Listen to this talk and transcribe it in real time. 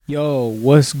Yo,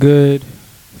 what's good,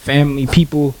 family,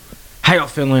 people? How y'all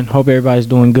feeling? Hope everybody's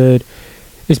doing good.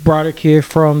 It's Broderick here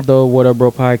from the What Up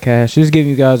Bro podcast. Just giving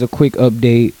you guys a quick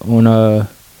update on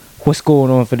what's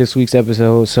going on for this week's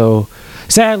episode. So,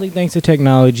 sadly, thanks to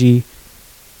technology,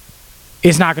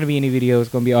 it's not going to be any video. It's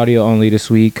going to be audio only this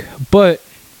week. But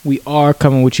we are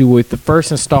coming with you with the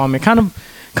first installment, kind of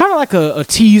like a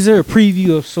teaser, a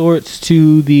preview of sorts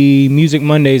to the Music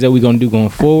Mondays that we're going to do going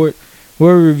forward.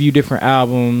 We'll review different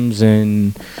albums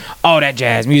and all that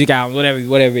jazz, music albums,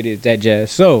 whatever it is, that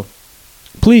jazz. So,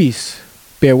 please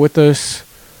bear with us.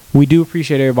 We do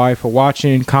appreciate everybody for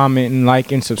watching, commenting,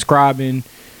 liking, subscribing,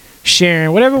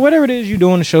 sharing, whatever it is you're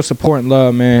doing to show support and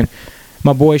love, man.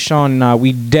 My boy Sean and I,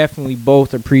 we definitely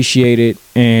both appreciate it,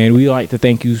 and we like to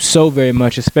thank you so very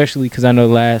much, especially because I know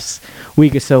the last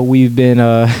week or so we've been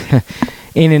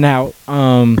in and out.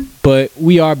 But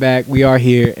we are back, we are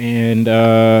here,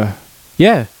 and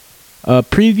yeah, a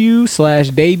preview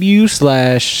 / debut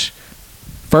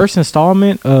 / first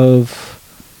installment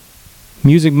of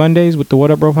Music Mondays with the What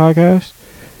Up Bro podcast.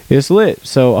 It's lit,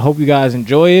 so I hope you guys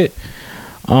enjoy it.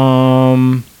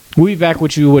 We'll be back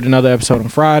with you with another episode on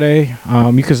Friday.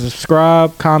 You can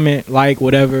subscribe, comment, like,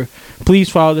 whatever. Please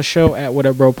follow the show at What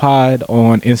Up Bro Pod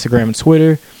on Instagram and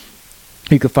Twitter.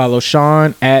 You can follow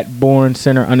Sean at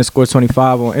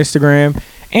BornCenter_25 on Instagram.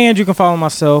 And you can follow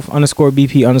myself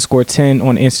 _BP_10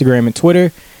 on Instagram and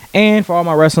Twitter. And for all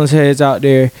my wrestling heads out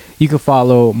there, you can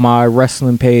follow my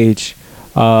wrestling page,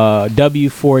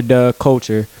 W4DA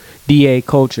Culture, DA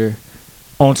Culture,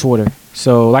 on Twitter.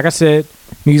 So, like I said,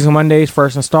 Music Mondays,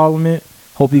 first installment.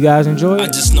 Hope you guys enjoy it. I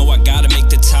just know I gotta make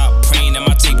the top, praying that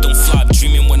my tape don't flop.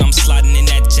 Dreaming when I'm sliding in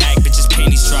that jack, bitches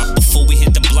panties drop. Before we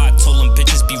hit the block, told them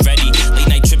bitches be ready. Late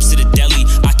night trips to the deli,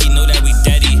 I can know that we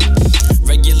daddy.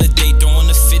 Regular day, throwing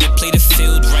the fit, play the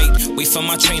field right. Wait for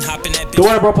my train, hopping that bitch. The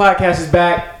What Up Bro podcast is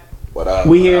back. What up?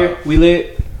 We here, we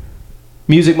lit.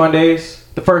 Music Mondays,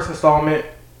 the first installment.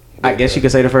 I guess you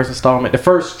could say the first installment. The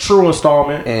first true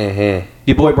installment. Mm-hmm.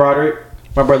 Your boy Broderick,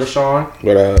 my brother Sean.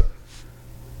 What up?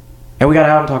 And we got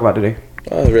an album to talk about today.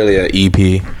 It's really an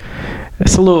EP.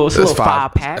 It's a little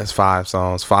 5-pack. It's 5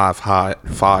 songs, 5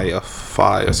 fire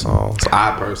songs.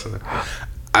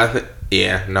 I think,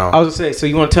 yeah, no. I was gonna say, so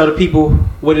you want to tell the people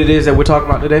what it is that we're talking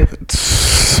about today?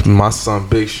 My son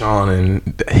Big Sean and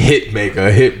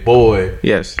Hitmaker, Hit Boy.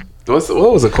 Yes. What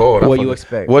was it called? What you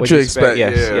expect? What you expect?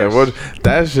 Yes, yeah. yes.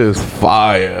 That's just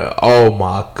fire. Oh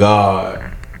my god.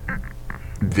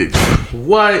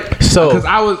 What? So, because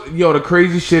the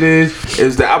crazy shit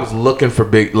is that I was looking for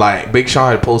Big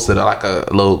Sean had posted like a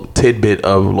little tidbit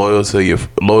of loyal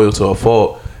to a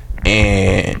fault,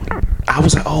 and I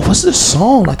was like, oh, what's this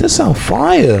song? Like, this sound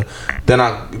fire. Then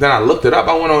I looked it up.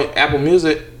 I went on Apple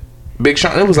Music. Big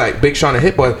Sean. It was like Big Sean and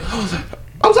Hit Boy. I was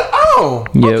like, oh,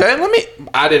 yep. Okay.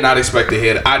 I did not expect to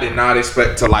hear it. I did not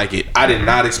expect to like it. I did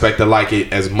not expect to like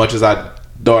it as much as I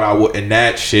thought I would. And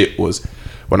that shit was,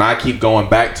 when I keep going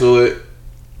back to it.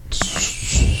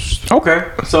 Okay.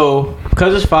 So,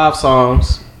 because it's 5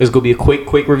 songs, it's going to be a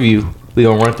quick review. We're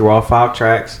going to run through all 5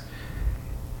 tracks.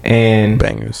 And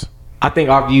Bangers. I think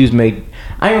our views I ain't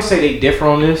going to say they differ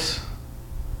on this,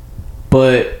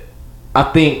 but I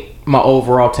think my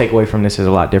overall takeaway from this is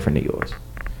a lot different than yours.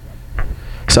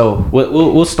 So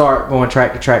we'll start going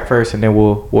track to track first, and then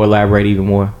we'll elaborate even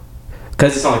more,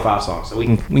 because it's only 5 songs, so we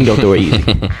can go through it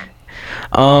easy.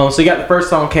 So you got the first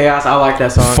song, Chaos. I like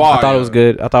that song. Fire. I thought it was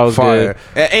good. Fire.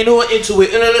 And ain't no one into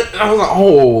it. And I was like,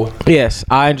 oh. Yes,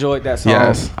 I enjoyed that song.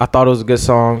 Yes. I thought it was a good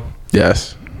song.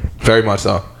 Yes, very much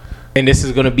so. And this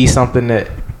is going to be something that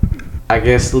I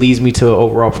guess leads me to an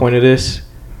overall point of this.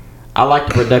 I like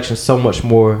the production so much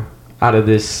more out of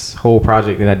this whole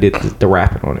project than I did the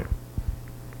rapping on it.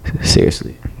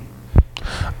 Seriously.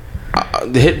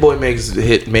 The Hit Boy makes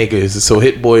hit makers, so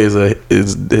Hit Boy is.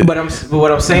 But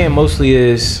what I'm saying mostly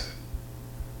is,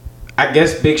 I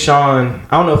guess Big Sean.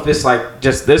 I don't know if it's like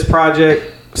just this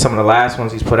project, some of the last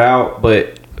ones he's put out,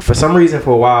 but for some reason,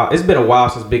 for a while, it's been a while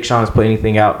since Big Sean's put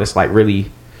anything out that's like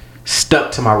really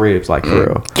stuck to my ribs, like for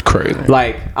real. It's crazy.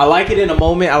 Like, I like it in a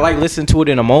moment. I like listening to it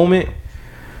in a moment,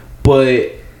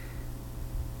 but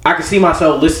I can see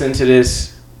myself listening to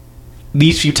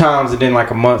these few times, and then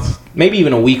like a month, maybe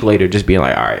even a week later, just being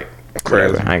like, all right,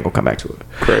 crazy. I ain't gonna come back to it.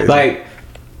 Crazy. Like,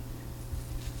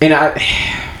 and I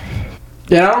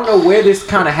don't know where this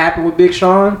kind of happened with Big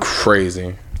Sean.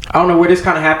 Crazy. I don't know where this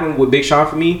kind of happened with Big Sean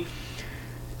for me.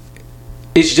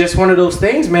 It's just one of those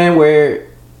things, man, where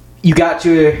you got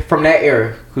from that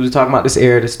era, because we're talking about this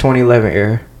era, this 2011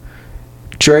 era.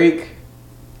 Drake,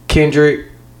 Kendrick,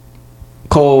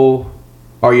 Cole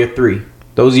are your 3.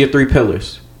 Those are your 3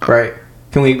 pillars, right?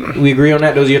 Can we agree on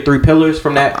that? Those are your three pillars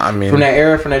from that from that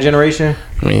era, from that generation.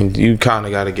 I mean, you kind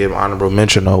of got to give honorable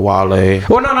mention of Wale.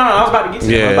 Well, no. I was about to get to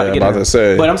that. I was about to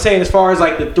say. But I'm saying as far as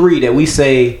like the three that we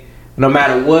say, no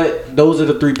matter what, those are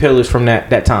the three pillars from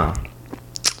that time.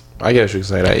 I guess you can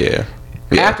say that, yeah.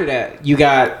 After that, you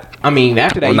got. I mean,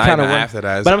 after that, you kind of. After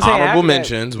that, but I'm saying honorable after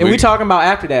mentions. That, and we talking about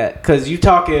after that because you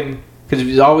talking because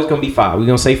it's always gonna be 5. We're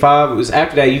gonna say 5. It was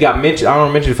after that you got mentioned. I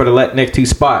don't mention for the next 2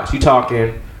 spots. You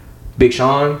talking Big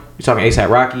Sean? You talking ASAP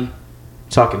Rocky? You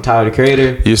talking Tyler the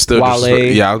Creator? You're still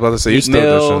Wale. Yeah, I was about to say you're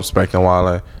still disrespecting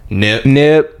Wale.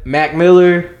 Nip, Mac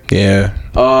Miller. Yeah.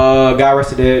 God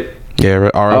rest dead. Yeah,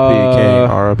 R.I.P. King.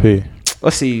 R.I.P.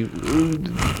 Let's see,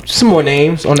 some more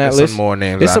names on that list. Some more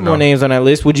names. There's some more names on that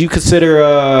list. Would you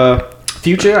consider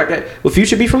Future? Would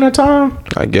Future be from that time?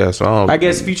 I guess. I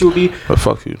guess Future would be. But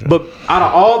fuck Future. But out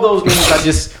of all those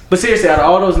names but seriously, out of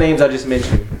all those names I just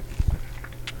mentioned,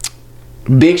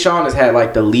 Big Sean has had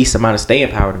like the least amount of staying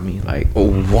power to me. Like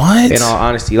what? In all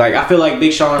honesty, like I feel like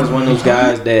Big Sean is one of those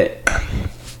guys that.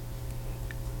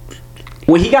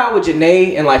 When he got with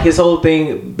Janae and like his whole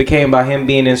thing became about him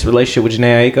being in this relationship with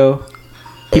Janae Aiko,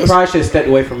 he probably should have stepped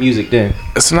away from music then.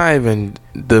 It's not even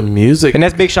the music. And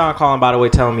that's Big Sean calling, by the way,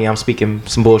 telling me I'm speaking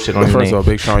some bullshit on his name. First of all,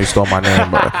 Big Sean, you stole my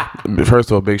name.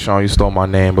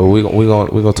 But we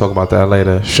gonna talk about that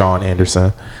later. Sean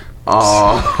Anderson.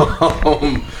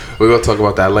 We're gonna talk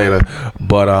about that later.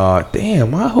 But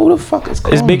damn, who the fuck is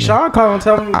calling? It's Big Sean calling,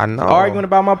 telling me. I know. Arguing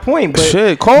about my point. But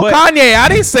shit, call Kanye. I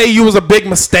didn't say you was a big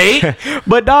mistake.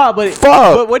 But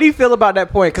what do you feel about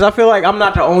that point? Because I feel like I'm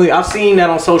not the only. I've seen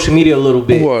that on social media a little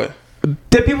bit. What?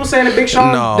 The people saying that Big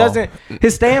Sean doesn't.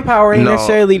 His staying power ain't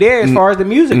necessarily there as far as the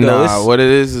music goes. Nah, what it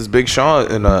is Big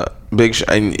Sean and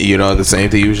and you know the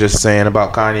same thing you was just saying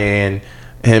about Kanye and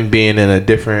him being in a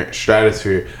different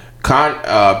stratosphere.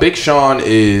 Big Sean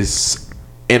is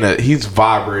he's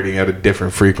vibrating at a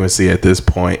different frequency at this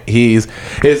point. His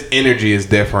energy is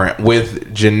different.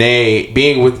 With Janae,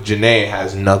 being with Janae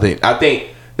has nothing. I think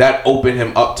that opened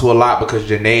him up to a lot because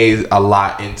Janae's a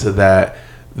lot into that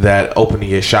opening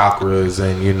your chakras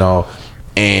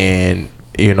and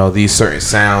these certain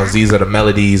sounds. These are the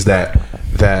melodies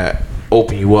that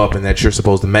open you up and that you're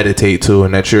supposed to meditate to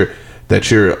and that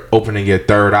you're opening your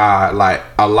third eye. Like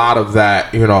a lot of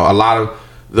that, a lot of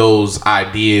those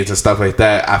ideas and stuff like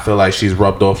that, I feel like she's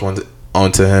rubbed off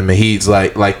onto him, and he's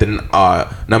like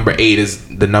the number 8 is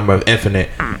the number of infinite.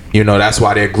 That's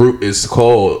why their group is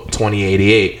called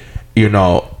 2088.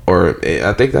 Or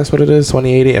I think that's what it is,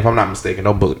 2088. If I'm not mistaken,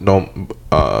 don't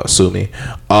sue me.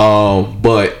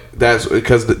 But that's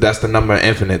because that's the number of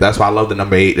infinite. That's why I love the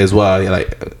number 8 as well.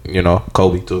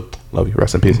 Kobe too. Love you.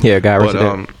 Rest in peace. Yeah, God rest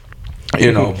in peace.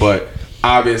 But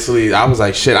obviously I was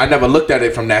like, shit, I never looked at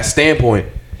it from that standpoint.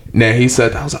 Now he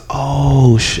said, I was like,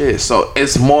 oh shit. So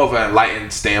it's more of an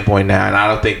enlightened standpoint now, and I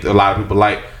don't think a lot of people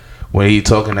like when he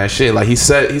talking that shit. Like he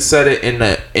said it in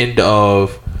the end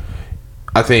of,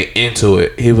 I think, Into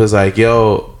It. He was like,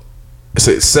 yo,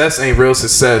 success ain't real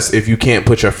success if you can't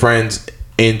put your friends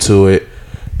into it.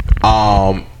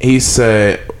 He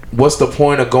said, what's the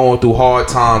point of going through hard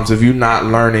times if you're not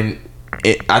learning?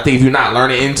 I think if you're not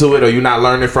learning into it or you're not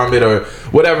learning from it or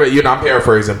whatever, I'm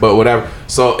paraphrasing, but whatever.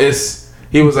 So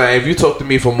he was like, if you talk to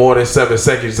me for more than 7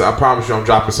 seconds, I promise you I'm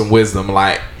dropping some wisdom.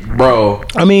 Like, bro.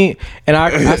 I mean, and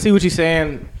I see what you're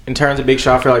saying in terms of Big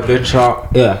Sean. I feel like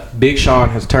Big Sean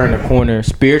has turned the corner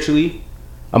spiritually,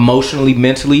 emotionally,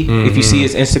 mentally. Mm-hmm. If you see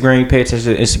his Instagram, you pay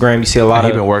attention to Instagram, you see a lot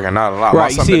of... He's been working out a lot.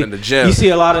 Right, you see in the gym. You see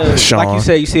a lot of, Sean. Like you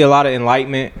said, you see a lot of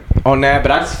enlightenment on that.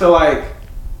 But I just feel like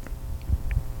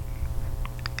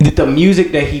that the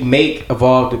music that he make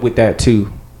evolved with that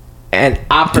too. And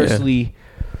I personally...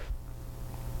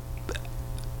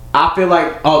 I feel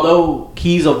like although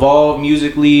he's evolved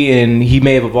musically and he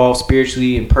may have evolved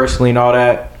spiritually and personally and all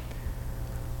that,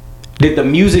 did the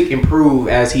music improve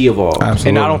as he evolved? Absolutely.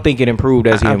 And I don't think it improved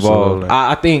as he evolved.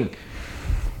 I think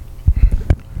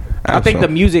the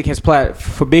music has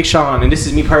for Big Sean, and this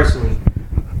is me personally,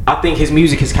 I think his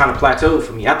music has kind of plateaued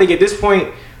for me. I think at this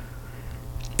point,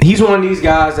 he's one of these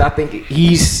guys that I think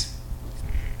he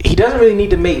doesn't really need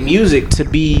to make music to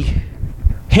be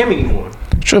him anymore.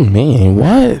 What you mean?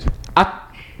 What?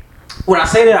 When I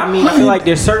say that, I mean, I feel like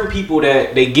there's certain people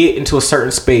that they get into a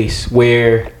certain space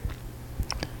where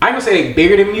I ain't gonna say they're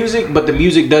bigger than music, but the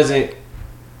music doesn't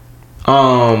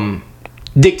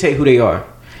dictate who they are.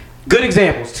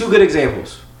 Two good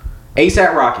examples.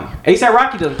 ASAP Rocky. ASAP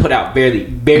Rocky doesn't put out barely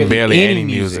any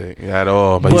music at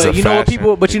all. But he's you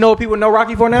know what people know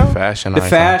Rocky for now? Fashion. The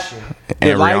fashion,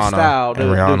 the lifestyle,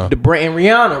 the brand, and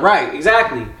Rihanna. Right,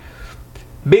 exactly.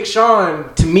 Big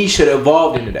Sean to me should have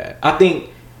evolved into that. I think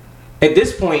at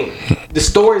this point, the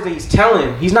stories that he's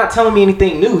telling, he's not telling me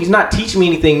anything new. He's not teaching me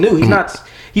anything new.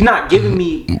 He's not giving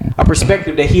me a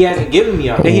perspective that he hasn't given me,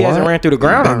 that he hasn't ran through the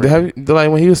ground already.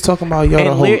 Like when he was talking about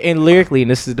and lyrically,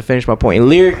 and this is to finish my point, and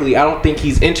lyrically, I don't think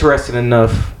he's interested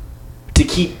enough to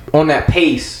keep on that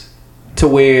pace to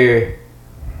where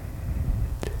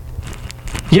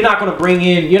you're not gonna bring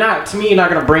in. You're not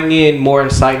gonna bring in more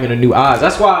excitement or new eyes.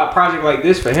 That's why a project like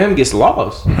this for him gets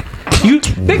lost. You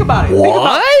think about it.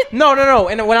 What? No.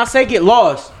 And when I say get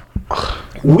lost,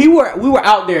 we were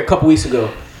out there a couple weeks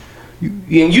ago.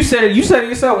 You said it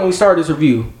yourself when we started this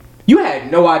review. You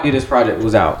had no idea this project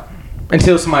was out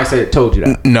until somebody told you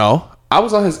that. No, I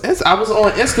was on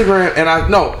Instagram,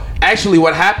 and actually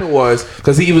what happened was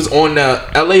because he was on the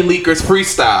LA Leakers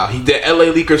freestyle. He did LA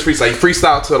Leakers freestyle. He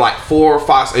freestyled to like 4 or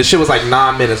 5. And shit was like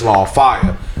 9 minutes long.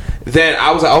 Fire. Then I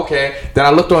was like, okay. Then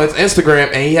I looked on his Instagram,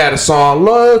 and he had a song,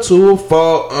 "Loyal to a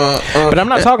Fault." But I'm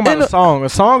not talking about a song. A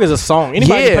song is a song.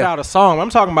 Anybody can put out a song. I'm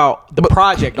talking about the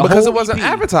project. Because it wasn't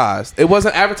advertised. It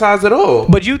wasn't advertised at all.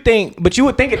 But you would think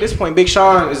at this point, Big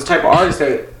Sean is the type of artist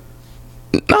that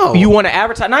you want to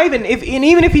advertise. Not even if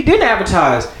he didn't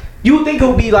advertise, you would think it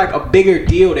would be like a bigger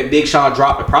deal that Big Sean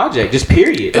dropped the project. Just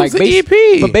period. It was an EP.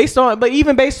 But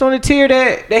even based on the tier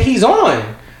that he's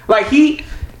on, like he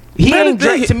ain't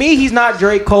Drake. To me, he's not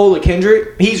Drake, Cole, or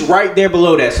Kendrick. He's right there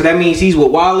below that. So that means he's with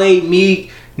Wale,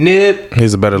 Meek, Nip.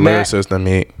 He's a better lyricist than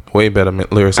me. Way better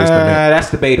lyricist than me.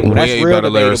 That's debatable. That's way real better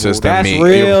debatable. lyricist than That's me.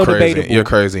 real debatable. You're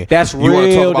crazy. That's real You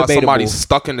want to talk about debatable. somebody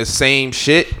stuck in the same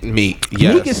shit? Meek.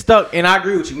 Yes. Meek is stuck, and I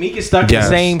agree with you. Meek is stuck in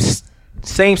the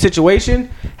same situation.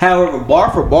 However,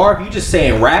 bar for bar, if you just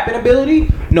saying rapping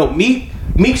ability, no,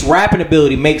 Meek's rapping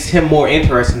ability makes him more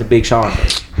interesting than Big Sean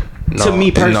does. No, to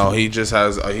me personally, no, he just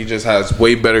has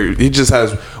way better. He just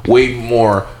has way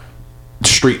more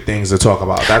street things to talk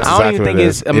about. That's I don't even think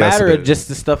it's a matter of just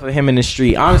the stuff of him in the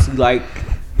street. Honestly, like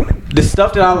the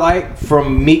stuff that I like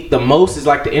from Meek the most is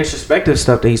like the introspective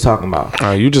stuff that he's talking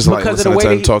about. You just like listening to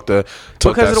him talk that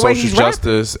social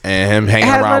justice and him hanging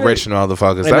around rich and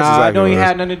motherfuckers. That's exactly I know he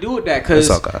had nothing to do with that because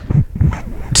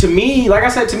to me, like I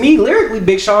said, lyrically,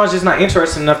 Big Sean's just not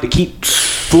interested enough to keep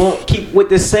with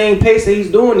the same pace that he's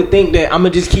doing to think that I'm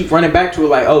gonna just keep running back to it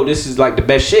like, oh, this is like the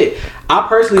best shit. I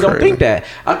personally don't think that.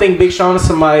 I think Big Sean is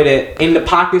somebody that in the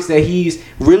pockets that he's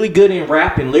really good in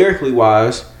rapping lyrically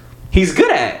wise, he's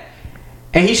good at.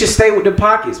 And he should stay with the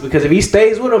pockets because if he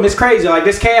stays with them, it's crazy. Like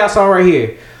this Chaos song right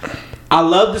here. I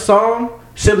love the song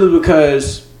simply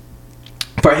because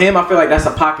for him, I feel like that's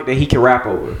a pocket that he can rap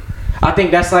over. I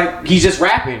think that's like he's just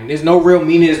rapping. There's no real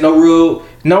meaning. There's no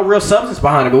real substance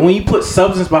behind it. But when you put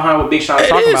substance behind what Big Sean's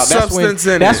talking about,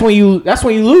 that's when you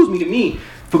lose me. To me,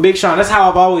 for Big Sean, that's how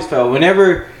I've always felt.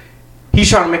 Whenever he's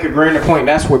trying to make a grander point,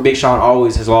 that's where Big Sean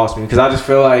always has lost me because I just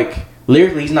feel like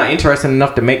lyrically he's not interested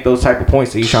enough to make those type of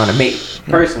points that he's trying to make.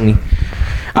 Personally,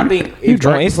 I think you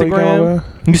drank on Instagram.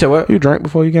 You said what? You drank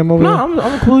before you came over? No,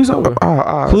 I'm completely sober.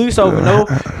 Completely sober.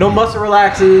 No muscle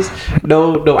relaxes.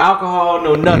 No alcohol.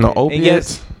 No nothing. No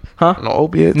opiates. Huh? No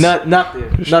opiates. Nothing.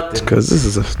 Because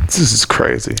this is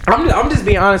crazy. I'm just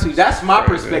being honest with you. That's my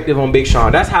perspective on Big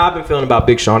Sean. That's how I've been feeling about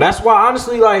Big Sean. That's why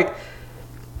honestly, like,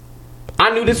 I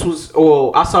knew this was.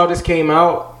 Well, I saw this came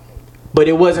out, but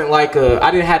it wasn't like I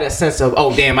didn't have that sense of,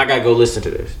 oh damn, I gotta go listen to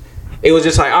this. It was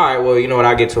just like, all right, well, you know what,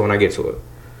 I'll get to it when I get to it.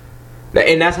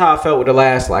 And that's how I felt with the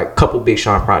last like couple Big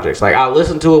Sean projects. Like I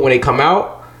listen to it when they come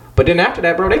out, but then after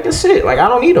that, bro, they can sit. Like I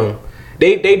don't need them.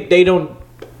 They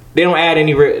don't add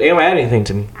anything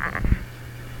to me.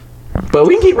 But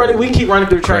we can keep running. We can keep running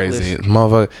through the track crazy list.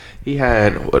 motherfucker. He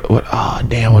had what? Oh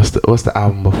damn! What's the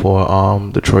album before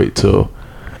Detroit 2?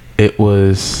 It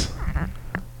was.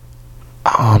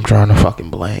 I'm drawing a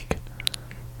fucking blank.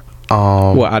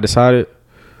 What I decided.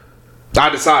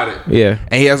 Yeah.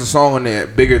 And he has a song on there,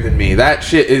 Bigger Than Me. That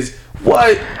shit is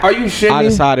what? Are you shitting me? I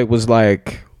Decided was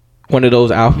like one of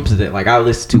those albums that like I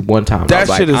listened to one time. That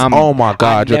shit is oh my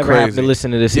god, you're crazy. I never have to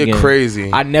listen to this again. You're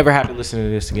crazy. I never have to listen to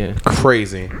this again.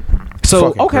 Crazy. So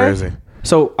fucking okay. Crazy.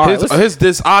 So all right, his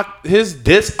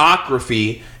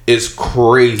discography is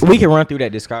crazy. We can run through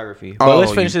that discography. But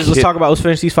let's finish this. Let's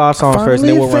finish these 5 songs first, and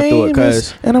then we'll run through it.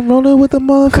 Because I'm rolling with the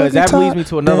motherfucker. Because that leads me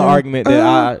to another argument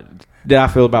that I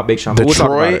feel about Big Sean.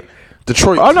 Detroit.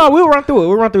 Oh no, we'll run through it.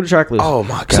 We'll run through the track list. Oh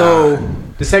my god. So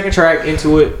the second track,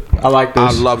 Into It, I like this.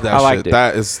 I love that shit.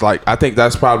 That is like, I think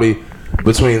that's probably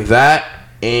between that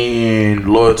and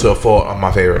Loyal to a Fault are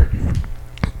my favorite.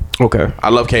 Okay. I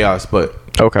love Chaos, but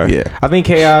okay. Yeah. I think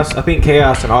Chaos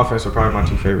and Offense are probably my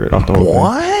 2 favorite off the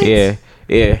whole thing.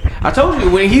 Yeah. I told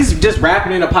you when he's just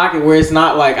rapping in a pocket where it's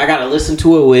not like I gotta listen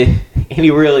to it with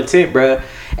any real intent, bro.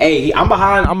 Hey, I'm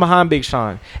behind Big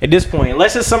Sean at this point.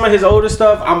 Unless it's some of his older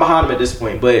stuff, I'm behind him at this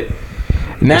point. But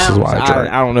now This is why I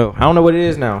drink. I don't know. I don't know what it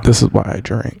is now. This is why I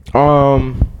drink.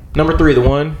 Number 3, The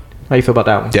One. How you feel about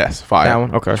that one? Yes, fire. That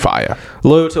one? Okay. Fire.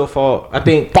 Loyal to a Fault. I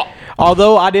think.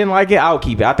 Although I didn't like it, I'll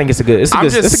keep it. I think it's a good. It's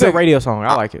a good radio song.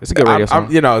 I like it. It's a good radio song.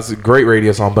 It's a great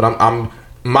radio song. But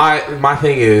my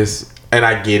thing is, and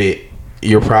I get it.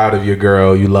 You're proud of your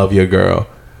girl. You love your girl.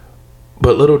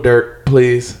 But Lil Durk,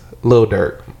 please, Lil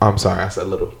Durk. I'm sorry, I said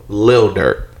Lil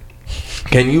Durk.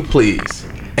 Can you please,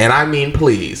 and I mean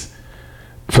please,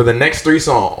 for the next 3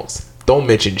 songs, don't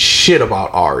mention shit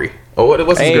about Ari. Oh,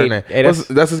 what's his girl name?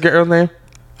 That's his girl's name?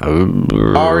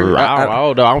 Ari, I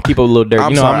don't know. I don't keep up with Lil Durk.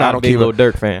 I'm not a big Lil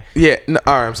Durk fan. Yeah, no,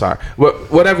 all right, I'm sorry.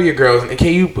 Whatever your girls,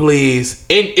 can you please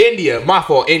India? My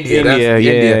fault, India.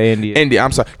 India.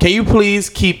 I'm sorry. Can you please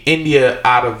keep India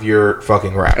out of your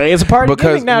fucking rap? It's a part of the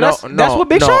gimmick now. That's what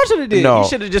Big Sean should have did. He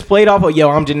should have just played off of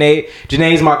I'm Janae.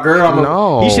 Janae's my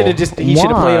girl. He should have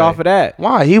played off of that.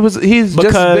 Why? He's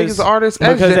just as big as an artist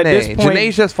as Janae. At this point,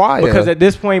 Janae's just fire. Because at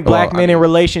this point, black men in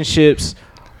relationships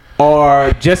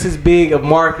are just as big of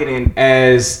marketing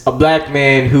as a black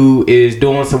man who is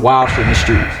doing some wild shit in the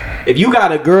streets. If you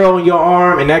got a girl on your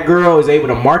arm and that girl is able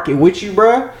to market with you,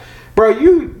 bro,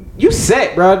 you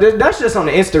set, bro. That's just on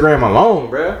the Instagram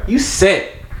alone, bro. You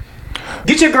set.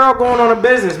 Get your girl going on a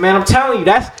business, man. I'm telling you,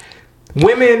 that's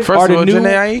women are the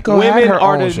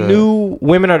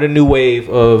new wave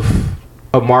of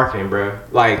marketing, bro.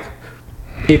 Like.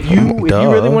 If you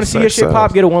really want to see your shit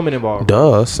pop, get a woman involved.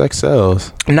 Sex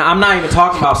sells. No, I'm not even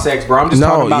talking about sex, bro. I'm just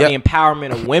talking about the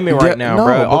empowerment of women right now,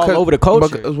 bro. All over the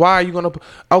culture. Why are you gonna?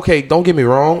 Okay, don't get me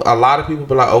wrong. A lot of people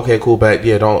be like, okay, cool, but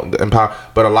don't empower.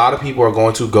 But a lot of people are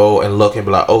going to go and look and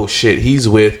be like, oh shit, he's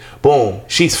with boom,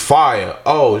 she's fire.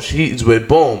 Oh, she's with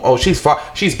boom. Oh, she's fire.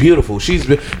 She's beautiful. She's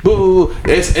boo.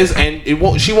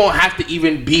 She won't have to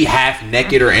even be half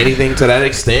naked or anything to that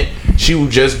extent. She will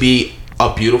just be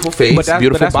a beautiful face,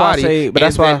 beautiful body.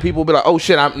 That's why people be like, "Oh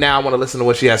shit!" I want to listen to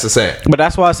what she has to say. But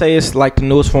that's why I say it's like the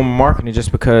newest form of marketing,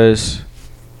 just because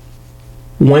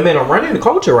women are running the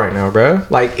culture right now, bro.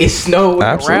 Like it's no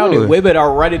around it. Women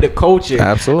are running the culture.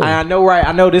 Absolutely. And I know, right?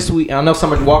 I know this week. I know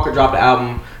Summer Walker dropped the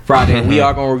album Friday. And we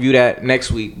are gonna review that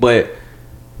next week. But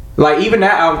like, even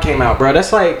that album came out, bro.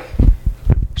 That's like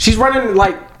she's running.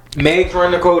 Like Meg's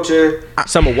running the culture.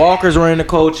 Summer Walker's running the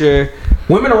culture.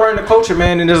 Women are running the culture,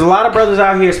 man, and there's a lot of brothers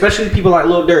out here, especially people like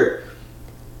Lil Durk,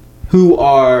 who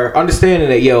are understanding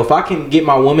that, if I can get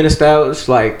my woman established,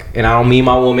 like, and I don't mean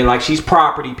my woman like she's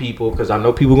property, people, because I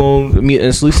know people gonna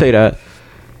instantly say that.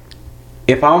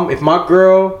 If my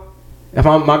girl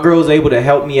is able to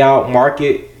help me out,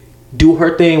 market, do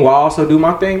her thing while I also do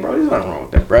my thing, bro, there's nothing wrong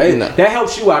with that, bro. No. That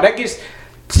helps you out. That gets.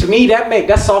 To me,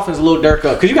 that softens Lil Durk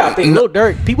up, because you gotta think Lil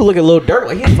Durk. People look at Lil Durk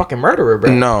like he's a fucking murderer,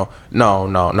 bro. No.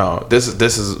 This is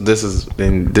because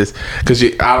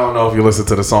I don't know if you listen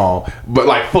to the song, but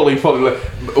like fully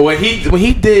when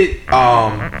he did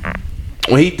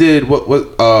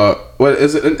what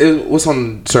is it? What's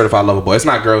on Certified Lover Boy? It's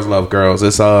not Girls Love Girls.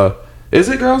 It's Is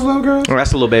it Girls Love Girls? Oh,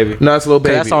 that's a Lil Baby. No, it's a Lil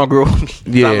Baby. That song grew.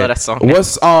 Yeah, I love that song.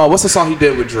 What's the song he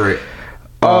did with Drake?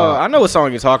 I know what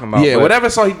song you're talking about. Yeah, whatever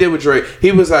song he did with Drake,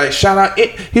 he was like, shout out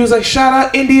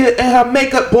India and her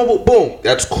makeup, boom, boom, boom.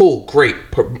 That's cool, great.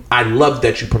 I love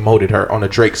that you promoted her on a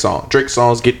Drake song. Drake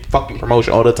songs get fucking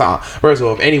promotion all the time. First of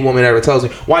all, if any woman ever tells me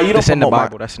why you don't promote in the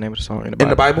Bible, that's the name of the song. In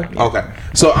the Bible? Yeah. Okay.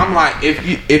 So I'm like,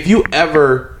 if you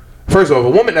ever, first of all,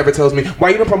 if a woman ever tells me why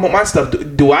you don't promote my stuff,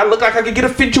 do I look like I could get a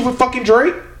feature with fucking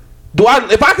Drake?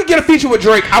 If I could get a feature with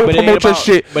Drake, I would promote your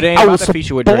shit. But it ain't about the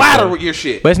feature with Drake. Splatter with your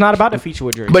shit. But it's not about the feature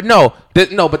with Drake. But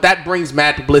but that brings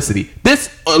mad publicity.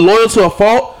 This Loyal to a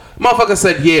Fault, motherfucker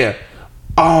said,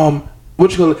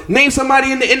 what you call it? Name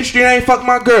somebody in the industry that ain't fuck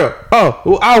my girl. Oh,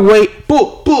 well, I'll wait.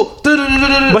 Boo.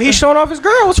 But he's showing off his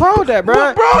girl. What's wrong with that,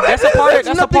 bro? That's a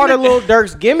part of Lil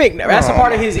Durk's gimmick. That's a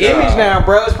part of his image now,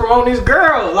 bro. It's promoting his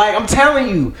girl. Like, I'm telling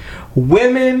you,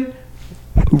 women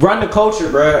run the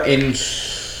culture, bro. And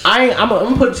I'm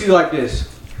gonna put it to you like this: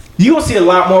 you gonna see a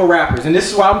lot more rappers, and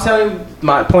this is why I'm telling you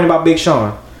my point about Big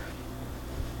Sean.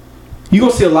 You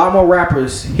gonna see a lot more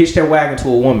rappers hitch their wagon to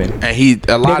a woman, and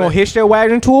they're gonna hitch their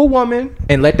wagon to a woman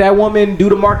and let that woman do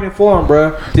the marketing for them,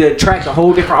 bro, to attract a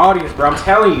whole different audience, bro. I'm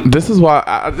telling you. This is why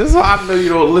I know you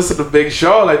don't listen to Big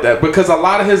Sean like that, because a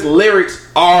lot of his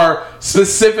lyrics are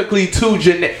specifically to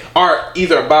Janae, are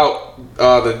either about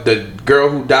the girl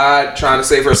who died trying to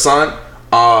save her son.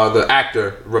 The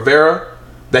actor Rivera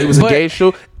that he was engaged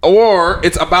to, or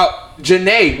it's about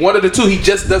Janae. One of the two. He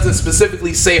just doesn't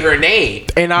specifically say her name.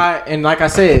 And like I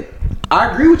said, I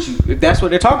agree with you if that's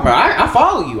what they're talking about. I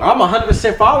follow you. I'm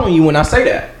 100% following you when I say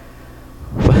that.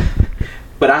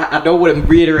 But I don't want to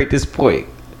reiterate this point.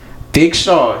 Big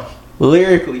Sean,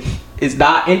 lyrically, is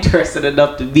not interested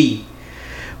enough to me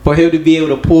for him to be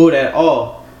able to pull that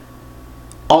off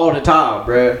all the time,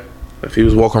 bruh. If he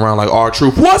was walking around like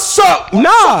R-Truth, what's up?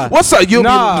 Nah. What's up? You'll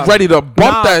be ready to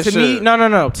bump that to shit.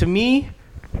 No. To me,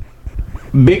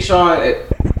 Big Sean,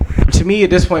 to me at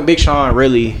this point, Big Sean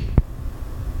really,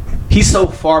 he's so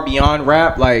far beyond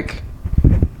rap. Like,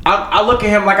 I look at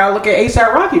him like I look at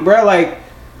A$AP Rocky, bro. Like,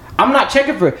 I'm not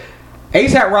checking for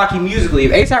A$AP Rocky musically.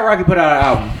 If A$AP Rocky put out an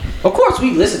album, of course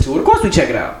we listen to it. Of course we check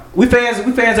it out. We fans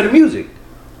of the music.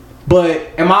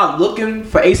 But am I looking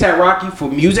for A$AP Rocky for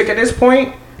music at this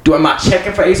point? Am I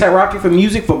checking for A$AP Rocky for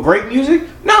music, for great music?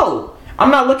 No. I'm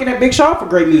not looking at Big Sean for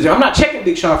great music. I'm not checking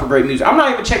Big Sean for great music. I'm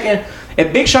not even checking.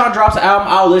 If Big Sean drops an album,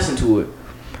 I'll listen to it.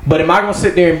 But am I going to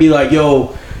sit there and be like,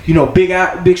 yo, you know,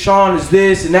 Big Sean is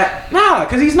this and that? Nah,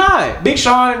 because he's not. Big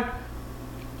Sean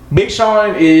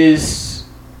is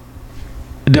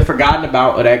the forgotten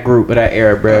about of that group, of that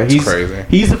era, bro. He's crazy.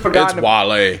 He's the forgotten. It's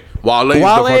Wale. Wale's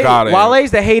the forgotten. Wale's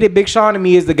the hated. Big Sean to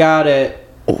me is the guy that.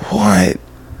 What?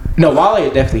 No, Wale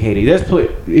is definitely hated.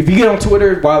 If you get on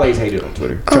Twitter, Wale's hated on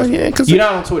Twitter. Oh yeah, because you're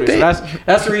not on Twitter. So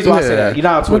that's the reason why I say that. You're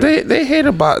not on Twitter. Well, they hate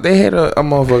a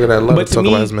motherfucker that love to talk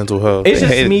about his mental health. It's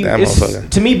just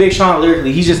to me, Big Sean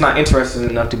lyrically, he's just not interested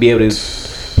enough to be able to.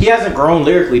 He hasn't grown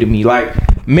lyrically to me, like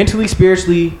mentally,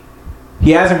 spiritually.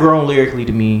 He hasn't grown lyrically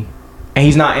to me, and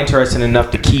he's not interested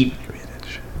enough to keep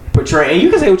portraying. And you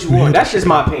can say what you want. That's just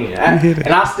my opinion,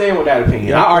 and I stand with that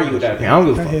opinion. I argue with that opinion. I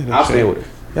don't give a fuck. I'll stand with it.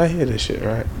 Y'all hear this shit,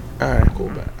 right? All right, cool,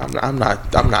 man. I'm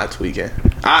not tweaking.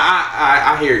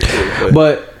 I hear it too.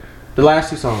 But the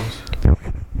last two songs,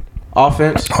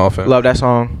 Offense. Love that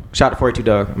song. Shout out to 42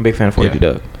 Doug. I'm a big fan of 42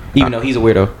 Doug, even though he's a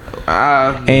weirdo.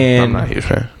 I'm not a huge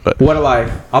fan. But What a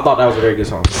Life. I thought that was a very good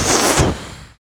song.